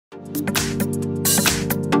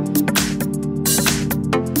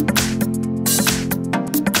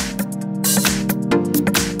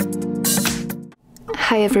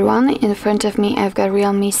Hi everyone, in front of me I've got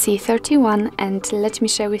REALME C31 and let me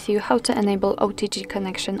share with you how to enable OTG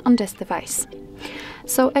connection on this device.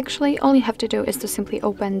 So actually all you have to do is to simply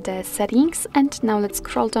open the settings and now let's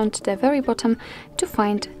scroll down to the very bottom to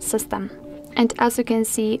find system. And as you can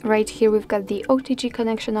see right here we've got the OTG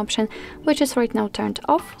connection option, which is right now turned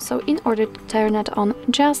off. So in order to turn it on,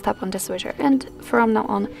 just tap on the switcher and from now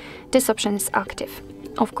on this option is active.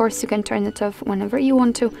 Of course you can turn it off whenever you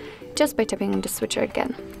want to, just by tapping on the switcher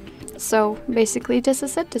again. So basically this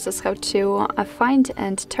is it. This is how to find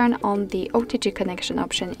and turn on the OTG connection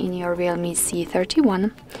option in your REALME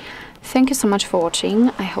C31. Thank you so much for watching.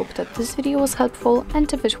 I hope that this video was helpful,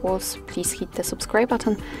 and if it was, please hit the subscribe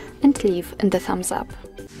button and leave the thumbs up.